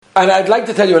And I'd like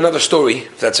to tell you another story,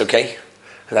 if that's okay,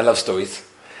 because I love stories.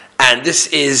 And this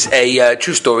is a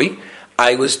true story.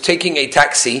 I was taking a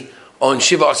taxi on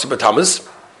Shiva Asar B'Tammuz.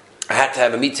 I had to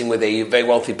have a meeting with a very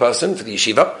wealthy person for the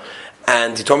yeshiva,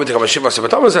 and he told me to come on Shiva Asar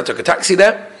B'Tammuz. I took a taxi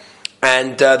there,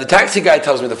 and the taxi guy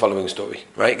tells me the following story,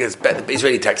 right? Because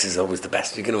Israeli taxis are always the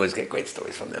best. You can always get great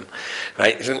stories from them,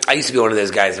 right? I used to be one of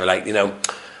those guys who are like,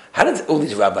 how did all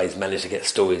these rabbis manage to get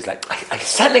stories? Like, I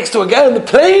sat next to a guy on the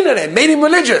plane and it made him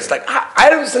religious. Like, I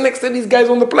don't sit next to these guys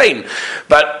on the plane.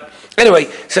 But anyway,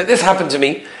 so this happened to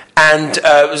me. And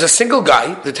it was a single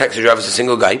guy. The taxi driver was a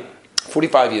single guy,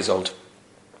 45 years old.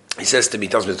 He says to me,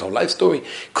 tells me his whole life story,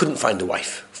 couldn't find a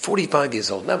wife. 45 years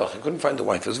old, never. Couldn't find a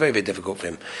wife. It was very, very difficult for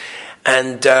him.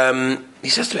 And he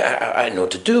says to me, I don't know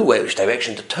what to do, which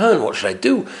direction to turn, what should I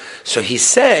do? So he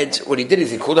said, what he did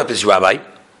is he called up his rabbi.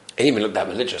 He didn't even look that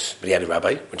religious, but he had a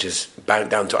rabbi, which is bound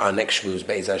down to our next shmooze,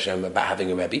 Be'ez Hashem, about having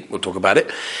a rebbe. We'll talk about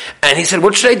it. And he said,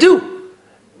 what should I do?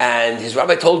 And his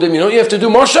rabbi told him, you know what you have to do,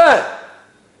 Moshe?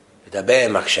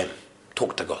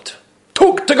 Talk to God.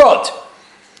 Talk to God.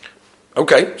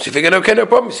 Okay, so he figured, okay, no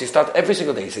problem. So he started every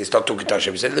single day. He started talking to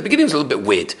Hashem. He said, at the beginning it was a little bit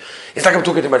weird. It's like I'm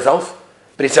talking to myself.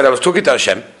 But he said, I was talking to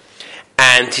Hashem.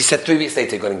 And he said 3 weeks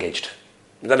later he got engaged.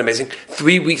 Isn't that amazing?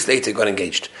 3 weeks later, got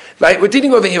engaged. Right? We're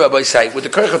dealing over here, Rabbi Say, with the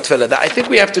Koyach of Tefillah, that I think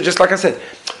we have to, just like I said,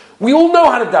 we all know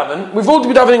how to daven. We've all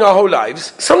been davening our whole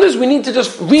lives. Sometimes we need to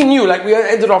just renew, like we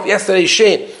ended off yesterday's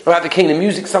share about the kingdom.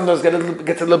 Music sometimes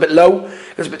gets a little bit low,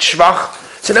 gets a bit schwach.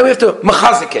 So now we have to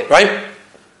machazik it, right?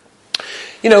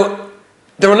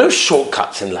 There are no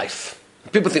shortcuts in life.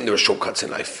 People think there are shortcuts in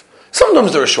life.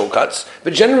 Sometimes there are shortcuts,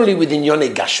 but generally within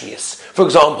Yonei Gashmias. For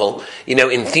example,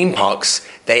 in theme parks,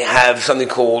 they have something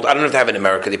called, I don't know if they have it in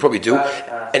America, they probably do,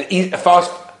 a fast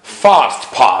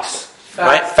pass,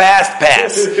 right? Fast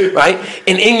pass, right?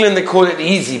 In England, they call it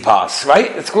Easy Pass, right?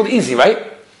 It's called Easy, right?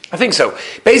 I think so.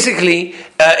 Basically,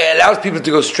 it allows people to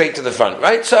go straight to the front,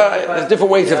 right? So there's different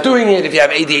ways of doing it. If you have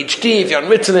ADHD, if you're on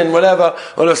Ritalin, whatever,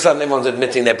 all of a sudden everyone's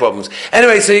admitting their problems.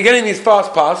 Anyway, so you're getting these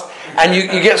fast pass, and you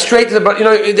get straight to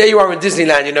the, there you are in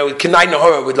Disneyland, with Kanai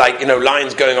Nahora with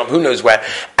lines going up, who knows where,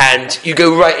 and you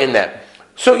go right in there.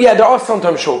 So yeah, there are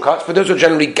sometimes shortcuts, but those are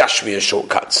generally Gashmiya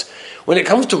shortcuts. When it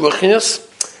comes to Ruchnius,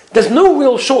 there's no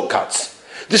real shortcuts.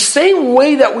 The same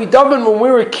way that we daven when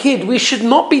we were a kid, we should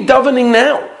not be davening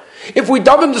now. If we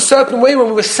davened a certain way when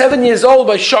we were 7 years old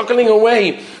by shuckling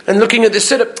away and looking at the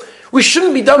siddur, we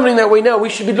shouldn't be davening that way now. We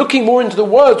should be looking more into the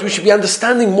words. We should be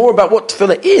understanding more about what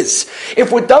tefillah is.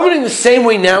 If we're davening the same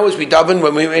way now as we davened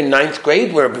when we were in 9th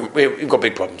grade, we've got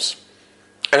big problems.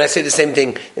 And I say the same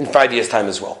thing in 5 years' time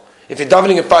as well. If you're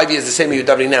davening in 5 years the same way you're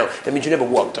davening now, that means you never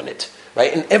worked on it.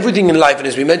 Right? And everything in life, and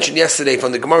as we mentioned yesterday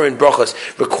from the Gemara in Brachos,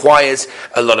 requires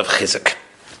a lot of chizuk.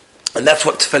 And that's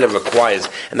what tefillah requires,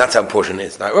 and that's how important it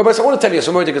is. Now, Rabbi, so I want to tell you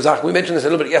some more to Gazach. We mentioned this a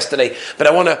little bit yesterday, but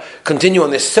I want to continue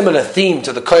on this similar theme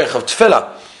to the koyach of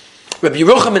tefillah. Rabbi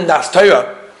Yerucham in Das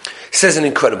Torah says an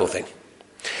incredible thing.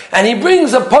 And he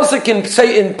brings a pasuk in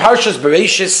Parshas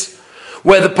Bereshis,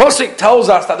 where the pasuk tells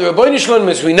us that the Rebbeinu Shalom,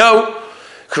 as we know,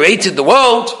 created the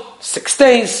world 6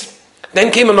 days,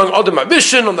 then came along Adam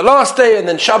HaRishon on the last day, and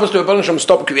then Shabbos the Rebbeinu Shalom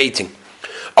stopped creating.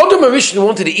 Adam HaRishon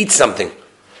wanted to eat something.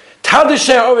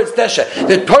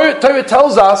 The Torah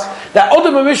tells us that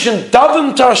Adam HaRishon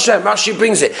davened to Hashem. Rashi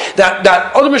brings it that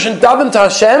Adam HaRishon davened to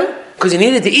Hashem because he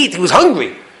needed to eat. He was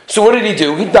hungry. So what did he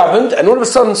do? He davened, and all of a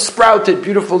sudden sprouted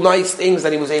beautiful, nice things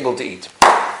that he was able to eat.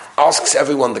 Asks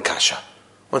everyone the kasha.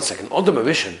 1 second. Adam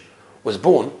HaRishon was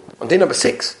born on day number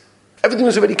 6. Everything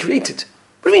was already created.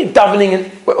 What do you mean davening?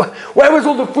 And where was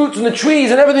all the fruits and the trees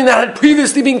and everything that had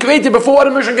previously been created before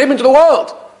Adam HaRishon came into the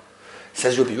world?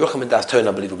 Says Rabbi Yerucham in Das Torah,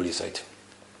 unbelievably sight.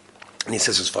 And he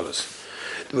says as follows: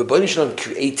 the Rebbeinu Shalom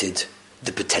created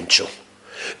the potential.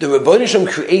 The Rebbeinu Shalom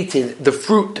created the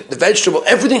fruit, the vegetable,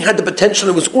 everything had the potential,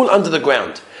 it was all under the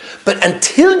ground. But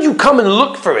until you come and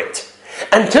look for it,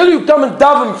 until you come and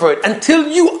daven for it, until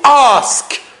you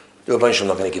ask, the Rebbeinu Shalom is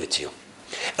not going to give it to you.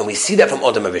 And we see that from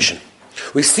Adam HaRishon.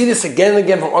 We see this again and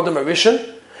again from Adam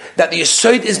HaRishon, that the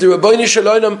Yesod is the Rebbeinu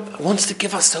Shalom wants to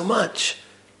give us so much.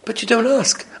 But you don't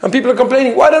ask. And people are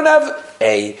complaining, why don't I have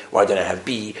A? Why don't I have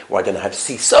B? Why don't I have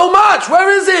C? So much! Where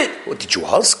is it? What did you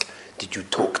ask? Did you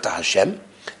talk to Hashem?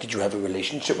 Did you have a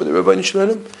relationship with the Rebbeinu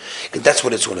Shalom? Because that's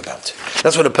what it's all about.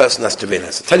 That's what a person has to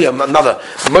realize. I'll tell you another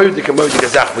Moedik and Moedik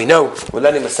Azach. We know, we're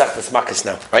learning Masechtas Makkos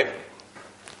now, right?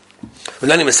 We're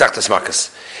learning Masechtas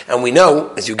Makkos. And we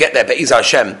know, as you get there, Be'ez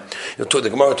Hashem, the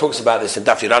Gemara talks about this in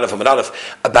Daf Yud Aleph and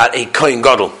Aleph, about a Kohen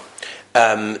Gadol.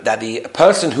 That the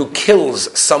person who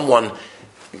kills someone,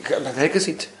 take a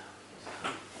seat.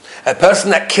 A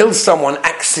person that kills someone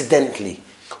accidentally,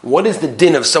 what is the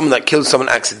din of someone that kills someone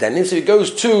accidentally? So he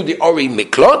goes to the Ori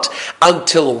Miklot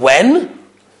until when?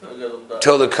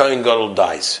 Till the Kohen Gadol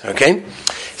dies. Okay?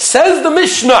 Says the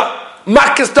Mishnah,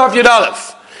 Makkah Daf Yud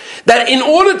Aleph, that in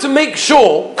order to make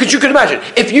sure, because you could imagine,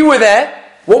 if you were there,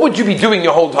 what would you be doing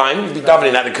your whole time? You'd be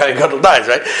davening that the Kohen Gadol dies,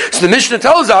 right? So the Mishnah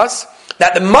tells us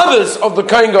that the mothers of the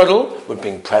Kohen Gadol would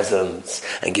bring presents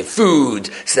and give food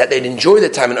so that they'd enjoy their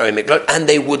time in Ori Miklot and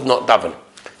they would not daven.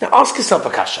 Now ask yourself a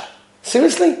kasha.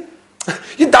 Seriously?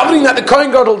 You're davening that the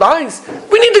Kohen Gadol dies?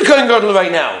 We need the Kohen Gadol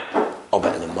right now. Oh,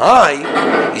 but in the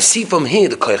Mai, you see from here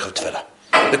the koyach of Tefillah.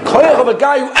 The koyach of a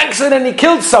guy who accidentally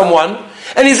killed someone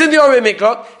and he's in the Ori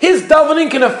Miklot, his davening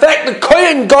can affect the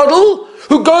Kohen Gadol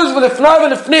who goes with a fnav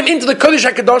and a fnim into the Kodesh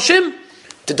HaKadoshim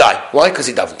to die. Why? Because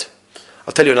he davened.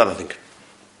 I'll tell you another thing.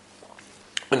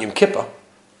 On Yom Kippur,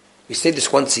 we say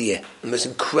this once a year, the most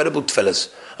incredible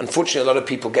tefillahs. Unfortunately, a lot of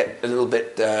people get a little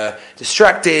bit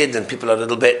distracted and people are a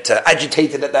little bit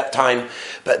agitated at that time.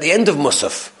 But at the end of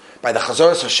Musaf, by the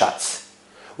Chazoros Hashatz,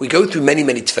 we go through many,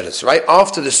 many tefillahs, right?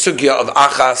 After the sugya of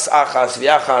achas,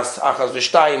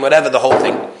 v'shtayim, whatever, the whole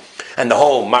thing, and the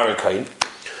whole Marikoin,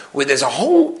 where there's a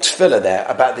whole tefillah there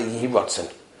about the Yehi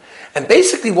Ratzon. And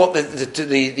basically what the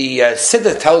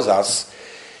Siddur tells us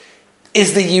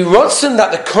is the Yehi Ratzon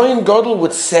that the Kohen Gadol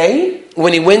would say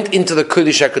when he went into the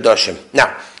Kodesh HaKadoshim.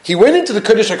 Now, he went into the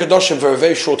Kodesh HaKadoshim for a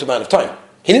very short amount of time.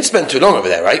 He didn't spend too long over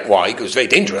there, right? Why? It was very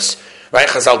dangerous. Right?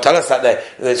 Chazal tell us that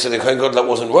so the Kohen Gadol that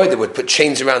wasn't worried, they would put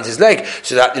chains around his leg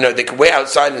so that, they could wait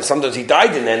outside and sometimes he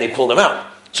died in there and they pulled him out.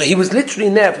 So he was literally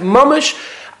in there. Mamash,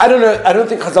 I don't know, I don't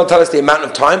think Chazal tell us the amount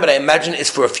of time, but I imagine it's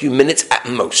for a few minutes at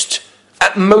most.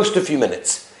 At most a few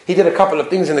minutes. He did a couple of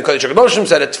things in the Kodesh HaKadoshim,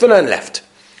 said a tefillah and left.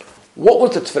 What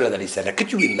was the tefillah that he said? Now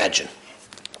could you imagine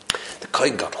the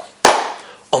Kohen Gadol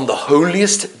on the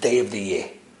holiest day of the year,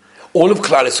 all of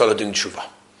Klal Yisrael are doing tshuva.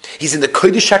 He's in the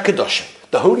Kodesh HaKadoshim,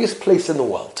 the holiest place in the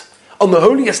world, on the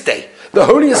holiest day, the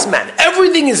holiest man.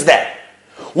 Everything is there.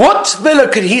 What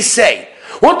tefillah could he say?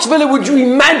 What tefillah would you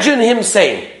imagine him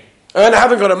saying? And I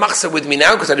haven't got a machzah with me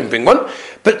now because I didn't bring one,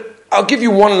 but I'll give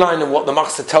you one line of what the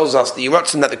machzah tells us, the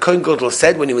Yiratzim that the Kohen Gadol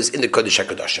said when he was in the Kodesh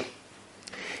HaKadoshim.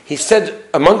 He said,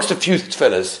 amongst a few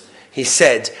tefillahs, he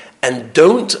said, and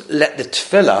don't let the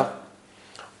tefillah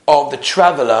of the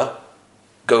traveler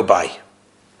go by.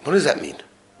 What does that mean?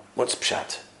 What's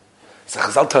pshat? So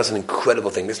Chazal tells us an incredible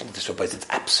thing. Listen to this, Rabbi. It's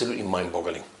absolutely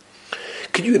mind-boggling.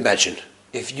 Could you imagine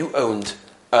if you owned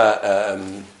a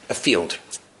field,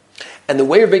 and the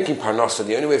way of making parnasa,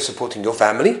 the only way of supporting your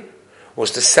family,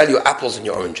 was to sell your apples and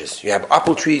your oranges. You have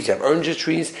apple trees, you have orange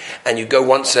trees, and you go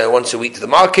once a week to the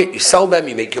market, you sell them,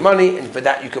 you make your money, and for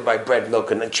that you can buy bread, milk,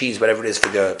 and cheese, whatever it is for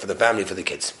the family, for the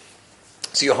kids.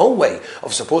 So your whole way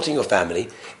of supporting your family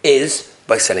is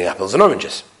by selling apples and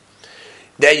oranges.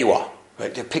 There you are,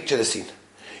 right? Picture the scene.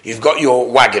 You've got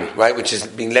your wagon, right, which is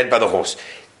being led by the horse,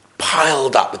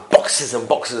 piled up with boxes and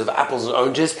boxes of apples and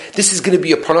oranges. This is going to be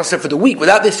your parnasa for the week.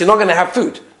 Without this, you're not going to have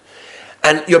food.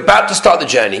 And you're about to start the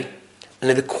journey, and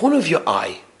in the corner of your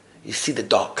eye, you see the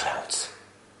dark clouds.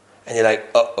 And you're like,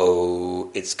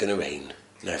 uh-oh, it's going to rain.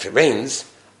 Now, if it rains,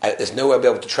 there's no way I'll be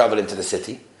able to travel into the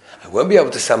city. I won't be able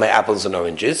to sell my apples and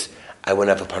oranges. I won't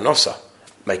have a parnasa.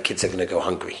 My kids are going to go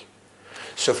hungry.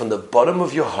 So from the bottom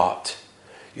of your heart,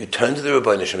 you turn to the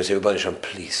Rebbeinu Shem and say, Rebbeinu Shem,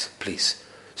 please,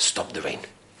 stop the rain.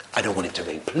 I don't want it to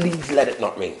rain. Please let it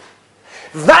not rain.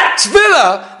 That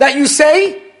tefillah that you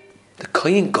say, the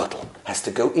Kohen Gadol has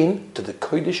to go in to the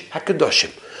Kodesh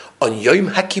HaKadoshim on Yom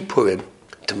HaKippurim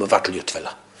to mevatel your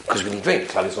tefillah. Because we need rain.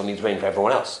 Klal Yisrael needs rain for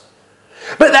everyone else.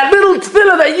 But that little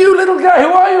tefillah, that you little guy, who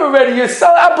are you already? You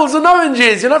sell apples and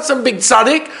oranges. You're not some big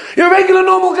tzaddik. You're a regular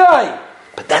normal guy.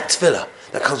 But that tefillah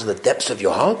that comes from the depths of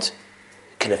your heart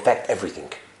can affect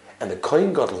everything. And the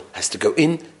Kohen Gadol has to go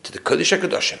in to the Kodesh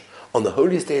HaKadoshim on the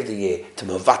holiest day of the year to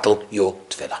mevatel your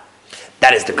tefillah.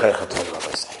 That is the koyach HaTefillah,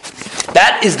 Rabbi say.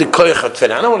 That is the koyach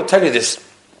HaTefillah. And I want to tell you this.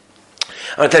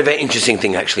 I want to tell you a very interesting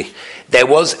thing, actually. There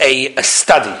was a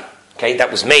study,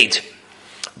 that was made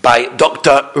by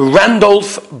Dr.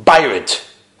 Randolph Byrid.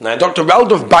 Now, Dr.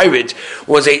 Randolph Byrid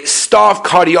was a staff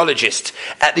cardiologist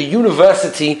at the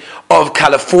University of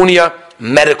California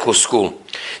Medical School.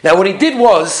 Now, what he did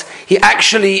was, he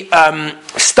actually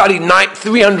studied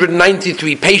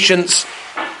 393 patients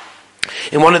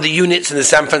in one of the units in the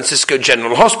San Francisco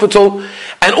General Hospital,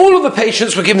 and all of the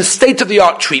patients were given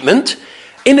state-of-the-art treatment.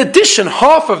 In addition,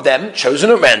 half of them, chosen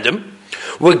at random,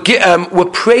 were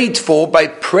prayed for by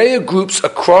prayer groups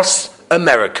across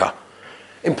America.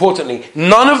 Importantly,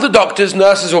 none of the doctors,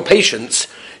 nurses, or patients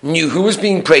knew who was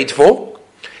being prayed for.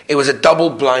 it was a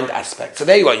double-blind aspect. So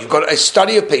there you are. You've got a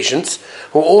study of patients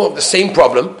who all have the same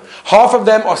problem. Half of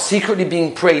them are secretly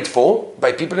being prayed for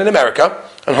by people in America,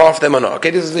 and half of them are not. Okay,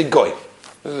 this is a goy.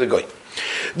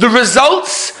 The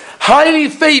results highly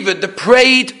favored the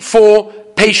prayed for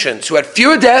patients who had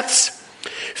fewer deaths,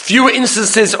 fewer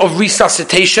instances of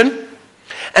resuscitation,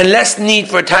 and less need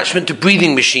for attachment to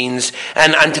breathing machines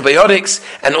and antibiotics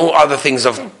and all other things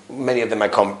of many of them I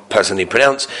can't personally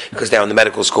pronounce because they're in the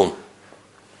medical school.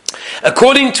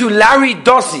 According to Larry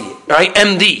Dossi, right,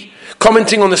 MD,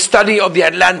 commenting on the study of the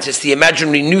Atlantis, the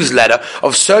imaginary newsletter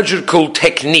of surgical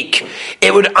technique,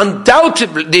 it would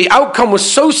undoubtedly, the outcome was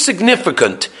so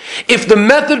significant if the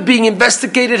method being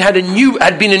investigated had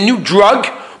been a new drug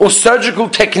or surgical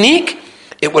technique,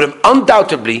 it would have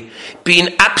undoubtedly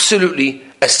been absolutely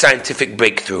a scientific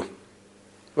breakthrough.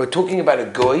 We're talking about a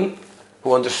goy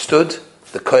who understood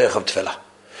the koyach of Tefillah,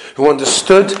 who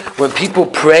understood when people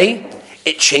pray,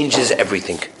 it changes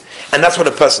everything. And that's what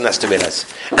a person has to realize.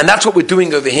 And that's what we're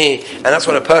doing over here, and that's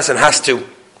what a person has to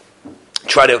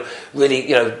try to really,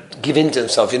 give in to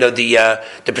himself. The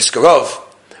Briskerov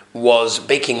was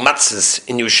baking matzahs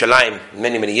in Yerushalayim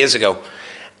many, many years ago.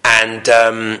 And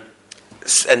the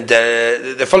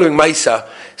following Maisa,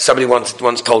 somebody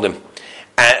once told him,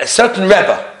 a certain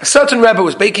Rebbe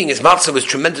was baking his matzah with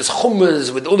tremendous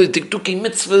chumras, with all the dikduki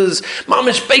mitzvahs,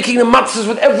 mamish baking the matzahs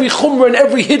with every chumrah and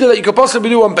every hiddah that you could possibly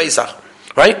do on Pesach,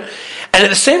 right? And at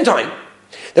the same time,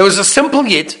 there was a simple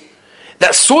yid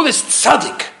that saw this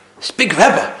tzaddik, this big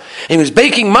Rebbe, and he was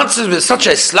baking matzahs with such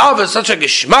a slava, such a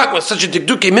geschmack, with such a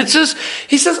dikduki mitzvahs.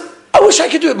 He says, I wish I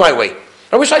could do it my way.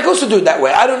 I wish I could also do it that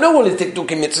way. I don't know all his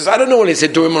dikduki mitzvahs. I don't know all his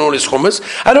hiddurim and all his chumras.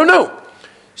 I don't know.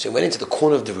 So he went into the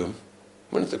corner of the room,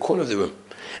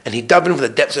 and he davened from the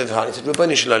depths of his heart. He said,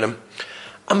 Rabbeinu Shalom,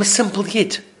 I'm a simple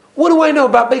yid. What do I know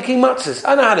about baking matzahs?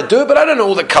 I know how to do it, but I don't know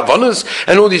all the kavanas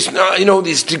and all these,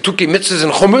 these tuki mitzvahs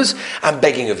and chumras. I'm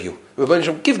begging of you, Rabbeinu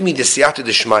Shalom, give me the siyata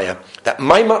d'shmaya that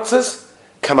my matzahs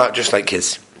come out just like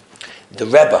his. The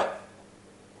Rebbe,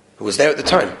 who was there at the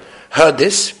time, heard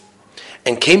this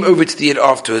and came over to the yid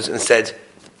afterwards and said,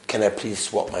 can I please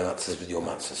swap my matzahs with your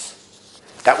matzahs?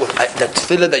 That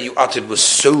tefillah that you uttered was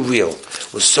so real,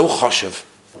 was so choshev.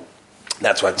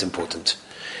 That's why it's important.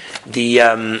 The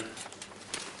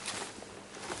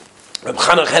Reb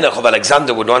Chanach Henoch of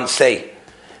Alexander would once say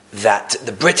that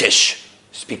the British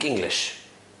speak English,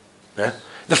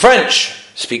 the French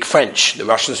speak French, the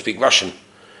Russians speak Russian.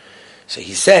 So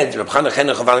he said, Reb Chanach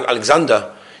Henoch of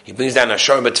Alexander, he brings down a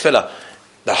Shorim Tefillah,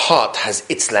 the heart has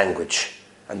its language,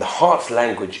 and the heart's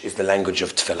language is the language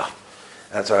of Tefillah.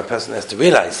 That's why a person has to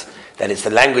realize that it's the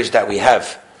language that we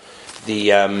have. The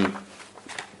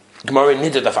Gemara in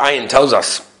Nidud of Ayin tells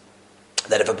us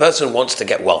that if a person wants to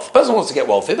get wealth, there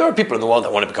are people in the world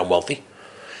that want to become wealthy.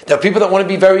 There are people that want to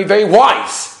be very, very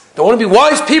wise. They want to be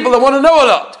wise people that want to know a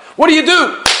lot. What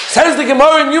do? Says the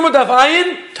Gemara in Yumad of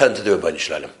Ayin, turn to the Rabbeinu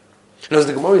Shalom. As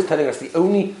the Gemara is telling us, the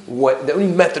only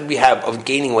method we have of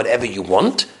gaining whatever you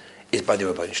want is by the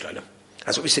Rabbeinu Shalom.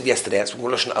 That's what we said yesterday. That's what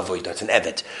we're Lashon Avodah. It's an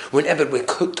Eved. We're an Eved. We're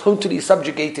totally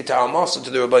subjugated to our master,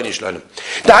 to the Rabbeinu Shalom.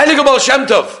 The Heilige Baal Shem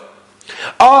Tov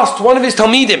asked one of his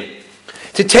Talmidim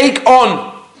to take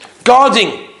on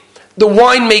guarding the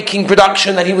winemaking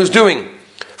production that he was doing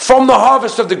from the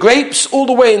harvest of the grapes all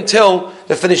the way until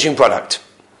the finishing product.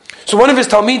 So one of his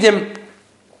Talmidim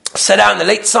set out in the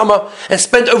late summer and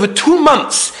spent over 2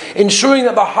 months ensuring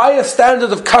that the highest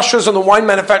standard of kashrus on the wine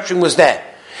manufacturing was there.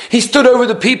 He stood over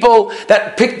the people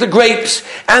that picked the grapes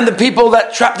and the people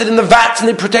that trapped it in the vats, and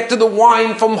they protected the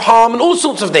wine from harm and all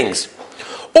sorts of things.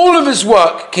 All of his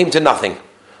work came to nothing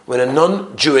when a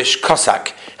non-Jewish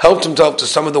Cossack helped himself to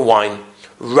some of the wine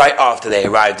right after they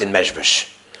arrived in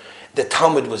Mezhbush. The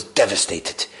Talmud was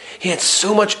devastated. He had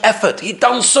so much effort. He'd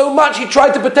done so much. He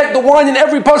tried to protect the wine in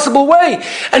every possible way.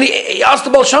 And he asked the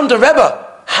Baal Shem Tov,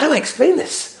 Rebbe, how do I explain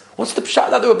this? What's the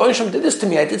pshat that the Rabbeinu Shem did this to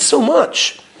me? I did so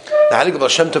much. The Heilige Baal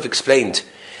Shem Tov explained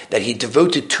that he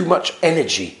devoted too much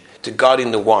energy to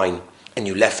guarding the wine, and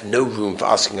you left no room for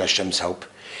asking Hashem's help.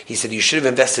 He said you should have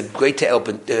invested greater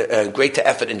effort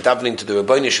in davening to the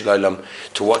Rabbeinu Shalom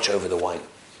to watch over the wine.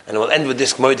 And we'll end with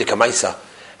this Moedek HaMaisa,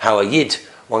 how a Yid,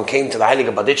 one came to the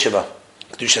Heilige Baditsheva,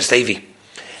 Kedushas Levi,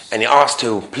 and he asked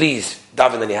to please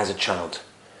daven that he has a child.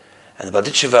 And the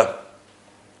Baditsheva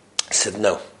said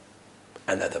no.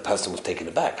 And the person was taken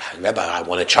aback. Rebbe, I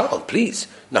want a child, please.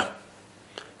 No.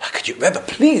 How could you, Rebbe,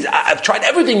 please? I've tried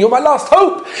everything. You're my last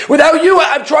hope. Without you,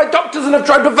 I've tried doctors and I've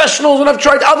tried professionals and I've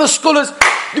tried other scholars.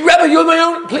 Rebbe, you're my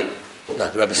own, please. No,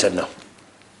 the Rebbe said no.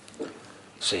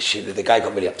 So the guy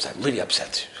got really upset. He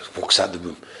just walks out the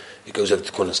room. He goes over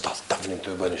to the corner and starts davening to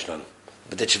Rabbeinu Shalom.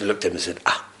 But the Rebbe looked at him and said,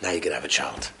 Now you're going to have a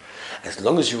child. As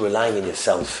long as you're relying on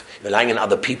yourself, relying on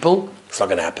other people, it's not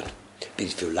going to happen. But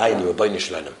if you rely on your Rabbeinu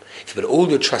Shalom, if you put all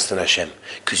your trust in Hashem,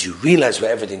 because you realize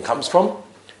where everything comes from,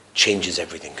 changes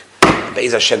everything.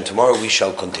 Be'ez Hashem, tomorrow we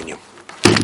shall continue.